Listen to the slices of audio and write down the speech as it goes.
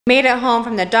Made it home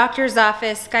from the doctor's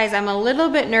office. Guys, I'm a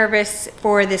little bit nervous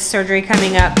for this surgery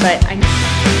coming up, but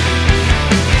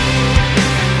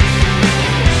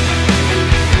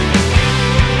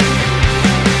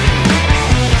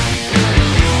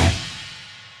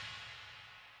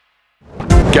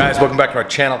Guys, welcome back to our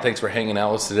channel. Thanks for hanging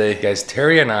out with us today. Guys,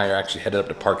 Teri and I are actually headed up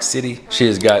to Park City. She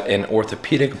has got an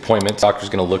orthopedic appointment. Doctor's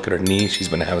gonna look at her knee. She's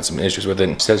been having some issues with it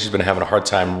and says she's been having a hard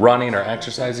time running or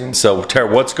exercising. So, Teri,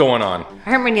 what's going on?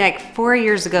 I hurt my knee like 4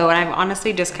 years ago, and I've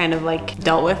honestly just kind of like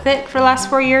dealt with it for the last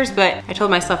 4 years, but I told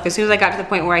myself as soon as I got to the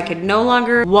point where I could no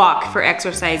longer walk for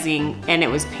exercising and it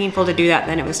was painful to do that,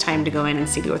 then it was time to go in and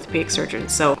see the orthopedic surgeon.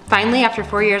 So finally, after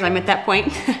 4 years, I'm at that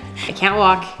point. I can't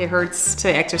walk, it hurts to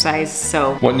exercise,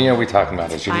 so. What knee are we talking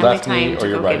about? Is your left knee or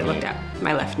your right knee? Looked at.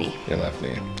 My left knee. Your left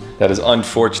knee. That is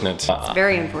unfortunate. It's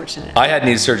very unfortunate. I had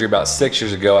knee surgery about 6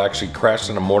 years ago. I actually crashed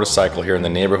on a motorcycle here in the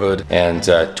neighborhood and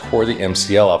tore the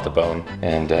MCL off the bone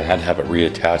and had to have it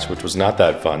reattached, which was not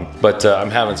that fun. But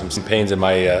I'm having some pains in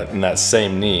my in that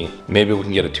same knee. Maybe we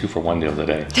can get a 2-for-1 deal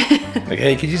today. Like,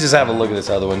 hey, could you just have a look at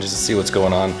this other one just to see what's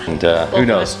going on? And who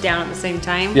knows? Both down at the same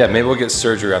time? Yeah, maybe we'll get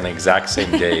surgery on the exact same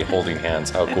day, holding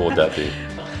hands. How cool would that be?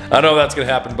 I don't know if that's gonna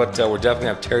happen, but we're definitely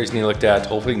gonna have Teri's knee looked at.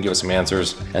 Hopefully he can give us some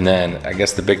answers. And then I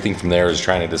guess the big thing from there is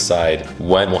trying to decide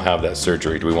when we'll have that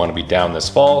surgery. Do we wanna be down this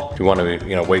fall? Do we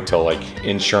wanna wait till like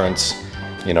insurance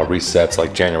resets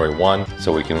like January 1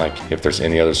 so we can if there's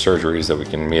any other surgeries that we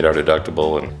can meet our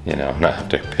deductible and not have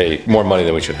to pay more money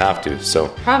than we should have to, so.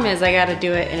 Problem is I gotta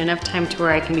do it in enough time to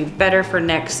where I can be better for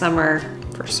next summer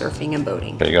for surfing and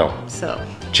boating. There you go. So.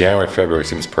 January, February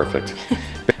seems perfect.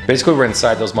 Basically, we're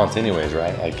inside those months anyways,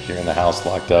 right? Like, you're in the house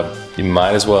locked up. You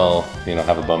might as well,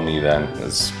 have a bum knee then,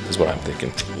 is what I'm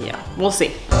thinking. Yeah, we'll see.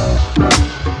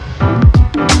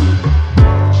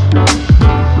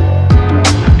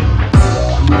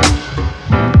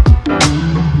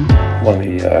 One of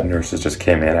the nurses just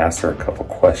came in, asked her a couple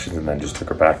questions, and then just took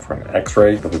her back for an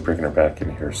x-ray. They'll be bringing her back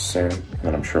in here soon. And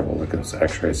then I'm sure we'll look at those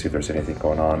x-rays, see if there's anything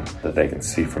going on that they can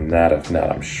see from that. If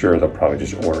not, I'm sure they'll probably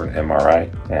just order an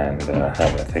MRI and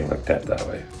have that thing looked at that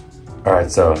way. All right,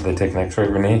 so they take an x-ray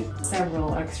of your knee?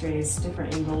 Several x-rays,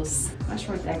 different angles. I'm not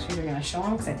sure what the x-rays are gonna show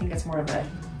them because I think it's more of a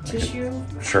tissue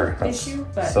issue.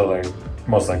 But so they're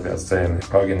most likely that's saying they're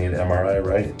probably gonna need an MRI,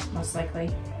 right? Most likely,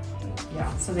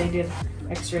 yeah. So they did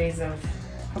x-rays of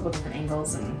a couple different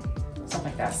angles and stuff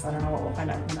like that, so I don't know what we'll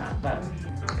find out from that, but.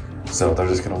 So they're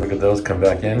just gonna look at those, come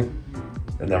back in,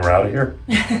 and then we're out of here?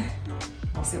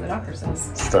 We'll see what the doctor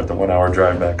says. Start the 1 hour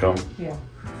drive back home. Yeah.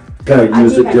 Kind of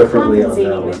use it differently on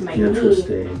that one.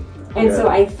 Interesting. And so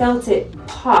I felt it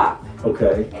pop.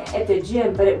 Okay. At the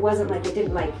gym, but it wasn't like, it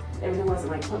didn't like, everything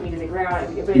wasn't like put me to the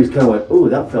ground. You just kind of went, ooh,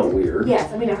 that felt weird.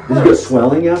 Yes, I mean it hurt. Did you get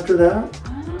swelling after that?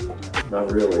 Not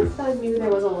really. I felt like maybe there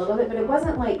was a little bit, but it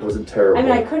wasn't like... It wasn't terrible. I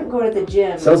mean, I couldn't go to the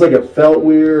gym. Sounds like it felt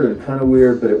weird and kind of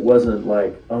weird, but it wasn't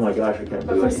like, oh my gosh, I can't do it.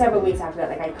 But for several weeks after that,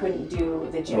 like I couldn't do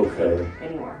the gym thing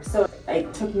anymore. So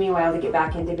it took me a while to get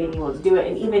back into being able to do it.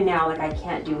 And even now, like I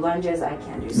can't do lunges, I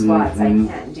can't do squats, I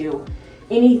can't do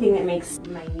anything that makes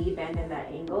my knee bend in that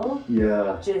angle.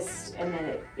 Yeah. And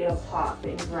then it'll pop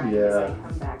and grind as I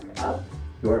come back up.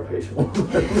 You are patient.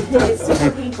 It's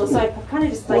super painful, so I've kind of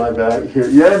just like... Fly back here.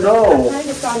 Yeah, no! I've kind of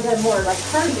just done more like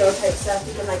cardio type stuff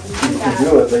because I can do that. You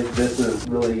can do it. This is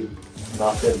really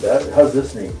not been bad. How's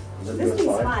this knee? This knee's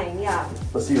fine, yeah.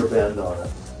 Let's see your bend on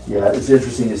it. Yeah, it's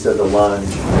interesting you said the lunge.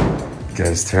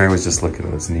 Guys, Teri was just looking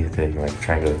at this knee thing, like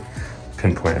trying to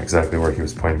pinpoint exactly where he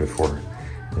was pointing before,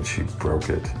 and she broke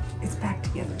it. It's back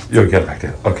together. You got it back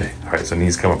together. Okay, all right, so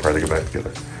knees come apart, they go back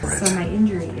together. Right. So my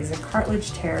injury is a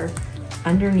cartilage tear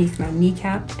underneath my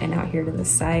kneecap and out here to the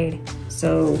side.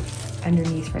 So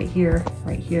underneath right here,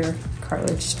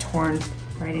 cartilage torn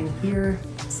right in here.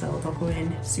 So they'll go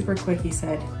in super quick, he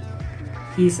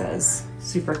says,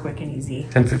 super quick and easy.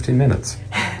 10-15 minutes.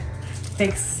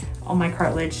 Fix all my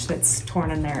cartilage that's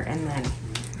torn in there, and then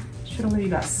should only be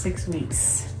about 6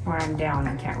 weeks where I'm down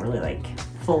and can't really like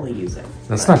fully use it.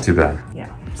 That's not too bad.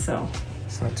 Yeah, so.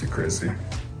 It's not too crazy.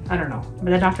 I don't know,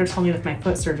 but the doctor told me with my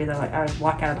foot surgery that I would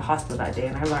walk out of the hospital that day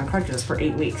and I was on crutches for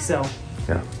 8 weeks, so.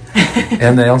 Yeah.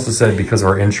 And they also said because of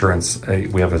our insurance,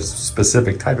 we have a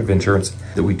specific type of insurance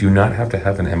that we do not have to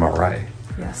have an MRI.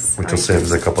 Yes. Which will save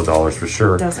us a couple $dollars for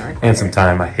sure. Doesn't require and some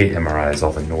time. I hate MRIs,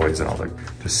 all the noise and all the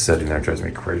just sitting there drives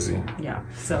me crazy. Yeah,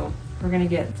 so we're gonna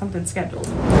get something scheduled.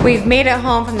 We've made it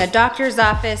home from the doctor's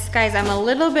office. Guys, I'm a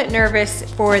little bit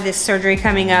nervous for this surgery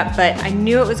coming up, but I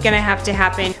knew it was gonna have to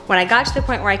happen. When I got to the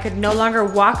point where I could no longer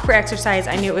walk for exercise,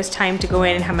 I knew it was time to go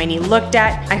in and have my knee looked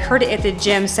at. I heard it at the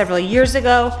gym several years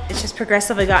ago. It's just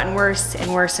progressively gotten worse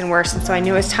and worse and worse, and so I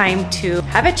knew it was time to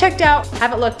have it checked out,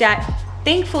 have it looked at.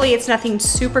 Thankfully, it's nothing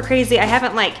super crazy. I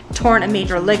haven't like torn a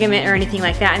major ligament or anything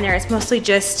like that in there. It's mostly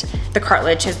just the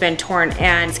cartilage has been torn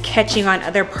and it's catching on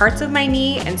other parts of my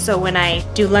knee. And so when I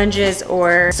do lunges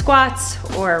or squats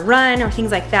or run or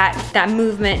things like that, that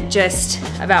movement just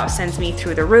about sends me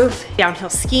through the roof.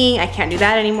 Downhill skiing, I can't do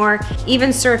that anymore.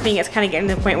 Even surfing, it's kind of getting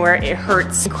to the point where it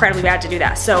hurts incredibly bad to do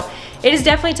that. So it is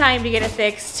definitely time to get it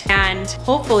fixed, and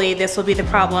hopefully this will be the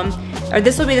problem, or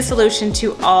this will be the solution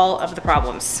to all of the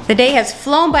problems. The day has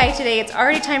flown by today. It's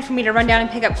already time for me to run down and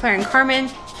pick up Claire and Carmen.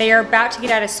 They are about to get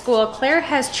out of school. Claire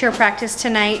has cheer practice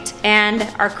tonight, and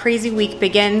our crazy week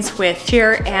begins with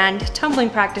cheer and tumbling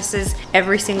practices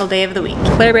every single day of the week.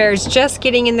 Claire Bear is just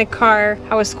getting in the car.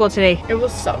 How was school today? It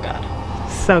was so good.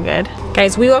 So good.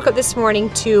 Guys, we woke up this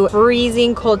morning to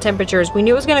freezing cold temperatures. We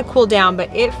knew it was gonna cool down,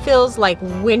 but it feels like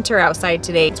winter outside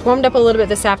today. It's warmed up a little bit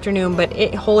this afternoon, but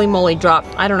it holy moly dropped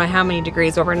I don't know how many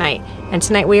degrees overnight. And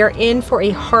tonight we are in for a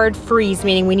hard freeze,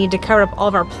 meaning we need to cover up all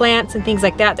of our plants and things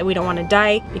like that we don't want to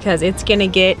die, because it's gonna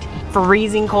get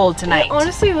freezing cold tonight. It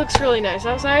honestly looks really nice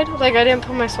outside. Like, I didn't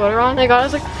put my sweater on. I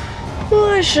was like, well,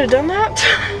 I should have done that.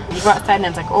 You go outside and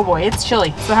it's like, oh boy, it's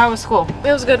chilly. So how was school?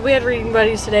 It was good. We had reading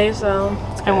buddies today, so.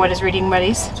 And what is reading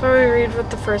buddies? That's where we read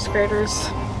with the first graders.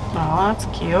 Oh, that's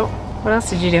cute. What else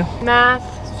did you do? Math,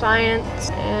 science,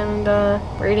 and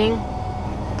reading.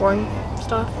 Boring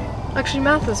stuff. Actually,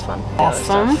 math is fun.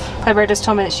 Awesome. Claire just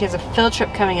told me that she has a field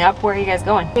trip coming up. Where are you guys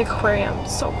going? The aquarium.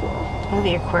 It's so cool. Oh,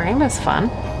 the aquarium is fun.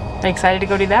 Are you excited to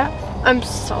go do that? I'm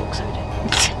so excited.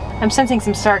 I'm sensing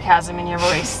some sarcasm in your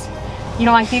voice. You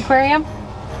don't like the aquarium?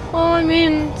 Well, I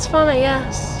mean, it's fun, I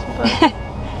guess. But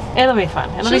it'll be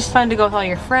fun. It'll be fun to go with all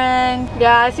your friends.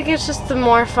 Yeah, I think it's just the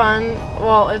more fun.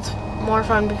 Well, it's more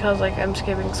fun because like I'm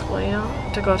skipping school, you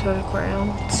know, to go to an aquarium.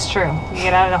 It's true. You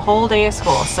get out of a whole day of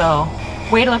school, so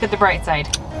way to look at the bright side.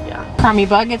 Yeah. Crummy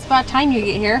Bug, it's about time you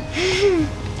get here.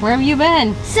 Where have you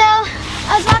been? So,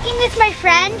 I was walking with my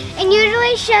friend, and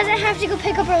usually she doesn't have to go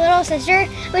pick up her little sister,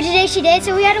 but today she did,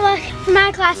 so we had to walk from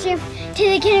my classroom to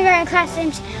the kindergarten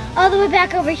classrooms all the way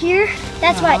back over here.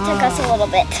 That's why it took us a little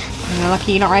bit. You're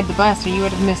lucky you don't ride the bus, or you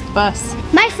would have missed the bus.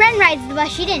 My friend rides the bus,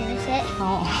 she didn't miss it.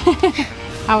 Oh.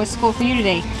 How was school for you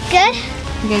today? Good.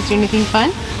 You guys do anything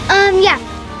fun? Yeah.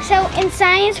 So in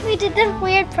science, we did this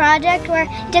weird project where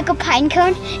you took a pine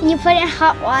cone and you put it in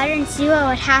hot water and see what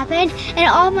would happen. And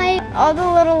all the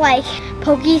little like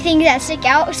pokey things that stick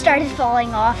out started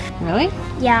falling off. Really?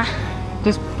 Yeah.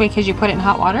 Just because you put it in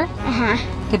hot water?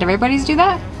 Uh-huh. Did everybody's do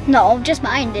that? No, just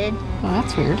mine did. Oh,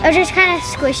 that's weird. I was just kind of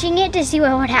squishing it to see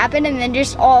what would happen, and then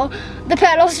just all the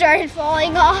petals started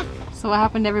falling off. So what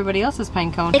happened to everybody else's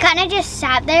pine cone? They kind of just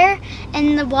sat there,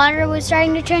 and the water was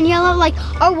starting to turn yellow. Like,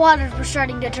 our waters were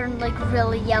starting to turn like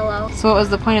really yellow. So what was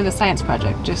the point of the science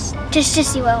project? Just to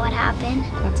see what would happen.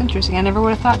 That's interesting. I never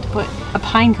would have thought to put a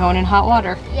pine cone in hot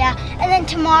water. Yeah, and then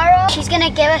tomorrow she's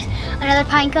gonna give us another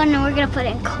pine cone, and we're gonna put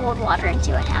it in cold water and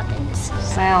see what happens.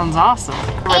 Sounds awesome.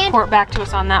 Report back to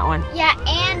us on that one. Yeah,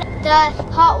 and the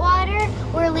hot water,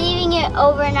 we're leaving it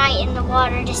overnight in the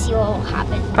water to see what will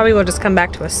happen. Probably will just come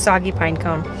back to a soggy pine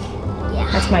cone. Yeah.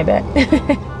 That's my bet.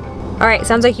 All right,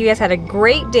 sounds like you guys had a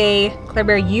great day. Claire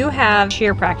Bear, you have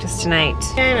cheer practice tonight.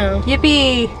 Yeah, I know.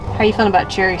 Yippee! How are you feeling about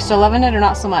cheer? You still loving it or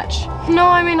not so much? No,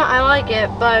 I mean, I like it,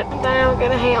 but then I don't get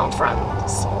to hang out with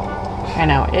friends. I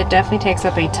know, it definitely takes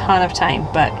up a ton of time,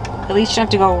 but at least you don't have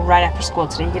to go right after school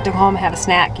today. You get to go home, have a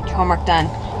snack, get your homework done,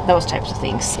 those types of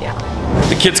things. Yeah.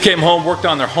 The kids came home, worked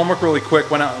on their homework really quick,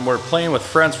 went out and were playing with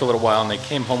friends for a little while, and they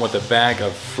came home with a bag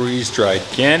of freeze-dried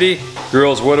candy.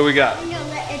 Girls, what do we got? No,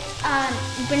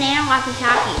 it's banana Laffy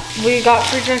Taffy. We got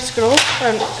freeze-dried Skittles,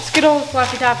 Skittles,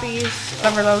 Laffy Taffies,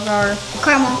 whatever those are.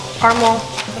 Caramel,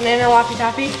 banana Laffy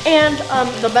Taffy. And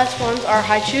the best ones are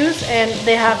high chews, and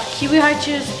they have kiwi high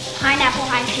chews, Pineapple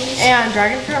high chews. and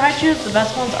dragon fruit high chews. The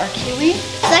best ones are kiwi.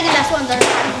 Second best ones are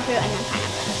dragon fruit and then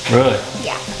pineapple. Really?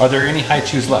 Yeah. Are there any high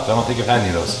chews left? I don't think I've had any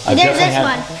of those. There's this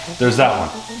one. There's that one.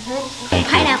 Thank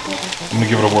you. Pineapple. I'm gonna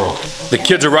give it a whirl. The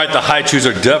kids are right, the high chews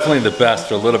are definitely the best.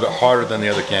 They're a little bit harder than the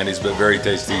other candies, but very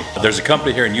tasty. There's a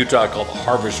company here in Utah called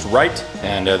Harvest Right,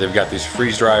 and they've got these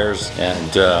freeze dryers,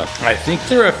 and I think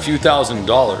they're a few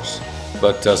 $1,000s,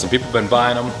 but some people have been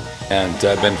buying them, and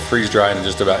I've been freeze-drying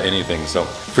just about anything. So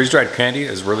freeze-dried candy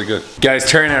is really good. Guys,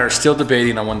 Teri and I are still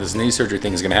debating on when this knee surgery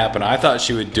thing is gonna happen. I thought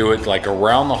she would do it like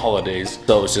around the holidays.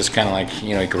 So it's just kind of like,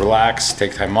 you know, you can relax,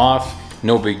 take time off.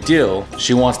 No big deal.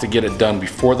 She wants to get it done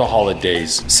before the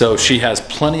holidays, so she has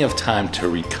plenty of time to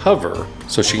recover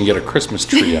so she can get a Christmas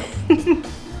tree up.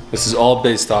 This is all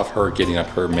based off her getting up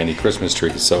her mini Christmas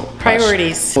tree, so.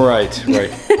 Priorities. Right.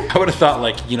 I would have thought,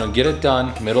 like, you know, get it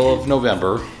done middle of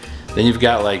November. Then you've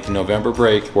got like November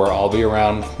break where I'll be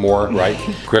around more, right?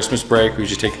 Christmas break, we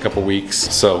usually take a couple weeks,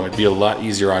 so it'd be a lot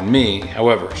easier on me.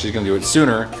 However, she's gonna do it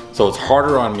sooner, so it's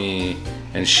harder on me,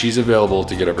 and she's available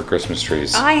to get up her Christmas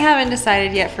trees. I haven't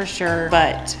decided yet for sure,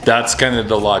 but that's kind of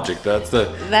the logic. That's the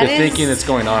thinking that's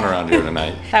going on around here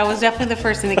tonight. That was definitely the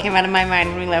first thing that came out of my mind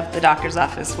when we left the doctor's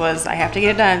office was I have to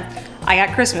get it done. I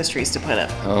got Christmas trees to put up.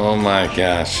 Oh my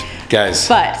gosh. Guys,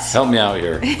 but help me out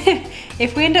here.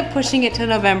 If we end up pushing it to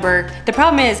November, the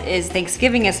problem is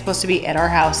Thanksgiving is supposed to be at our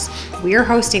house. We're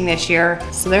hosting this year,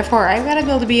 so therefore I've got to be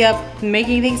able to be up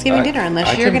making Thanksgiving dinner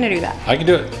unless you're gonna do that. I can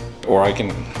do it. Or I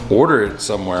can order it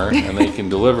somewhere and they can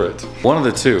deliver it. One of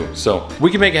the two. So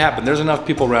we can make it happen. There's enough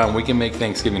people around. We can make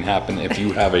Thanksgiving happen if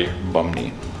you have a bum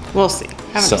knee. We'll see.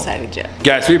 Haven't decided yet.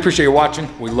 Guys, we appreciate you watching.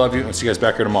 We love you and see you guys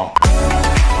back here tomorrow.